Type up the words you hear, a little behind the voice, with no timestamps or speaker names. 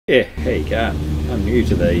Yeah, how you going? I'm new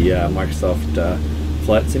to the Microsoft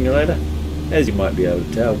Flight Simulator, as you might be able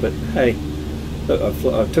to tell, but hey, look,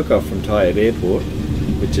 I took off from Tired Airport,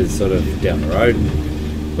 which is sort of down the road,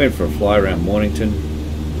 went for a fly around Mornington,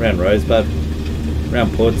 around Rosebud,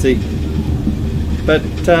 around Portsea, but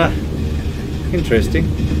interesting,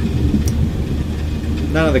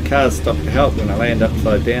 none of the cars stopped to help when I land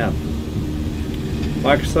upside down.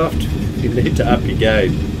 Microsoft, you need to up your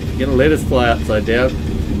game. If you're going to let us fly upside down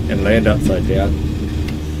and land upside down,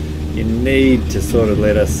 you need to sort of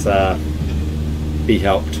let us be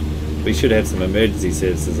helped. We should have some emergency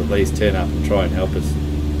services at least turn up and try and help us.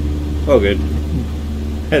 All good.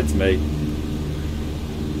 That's me.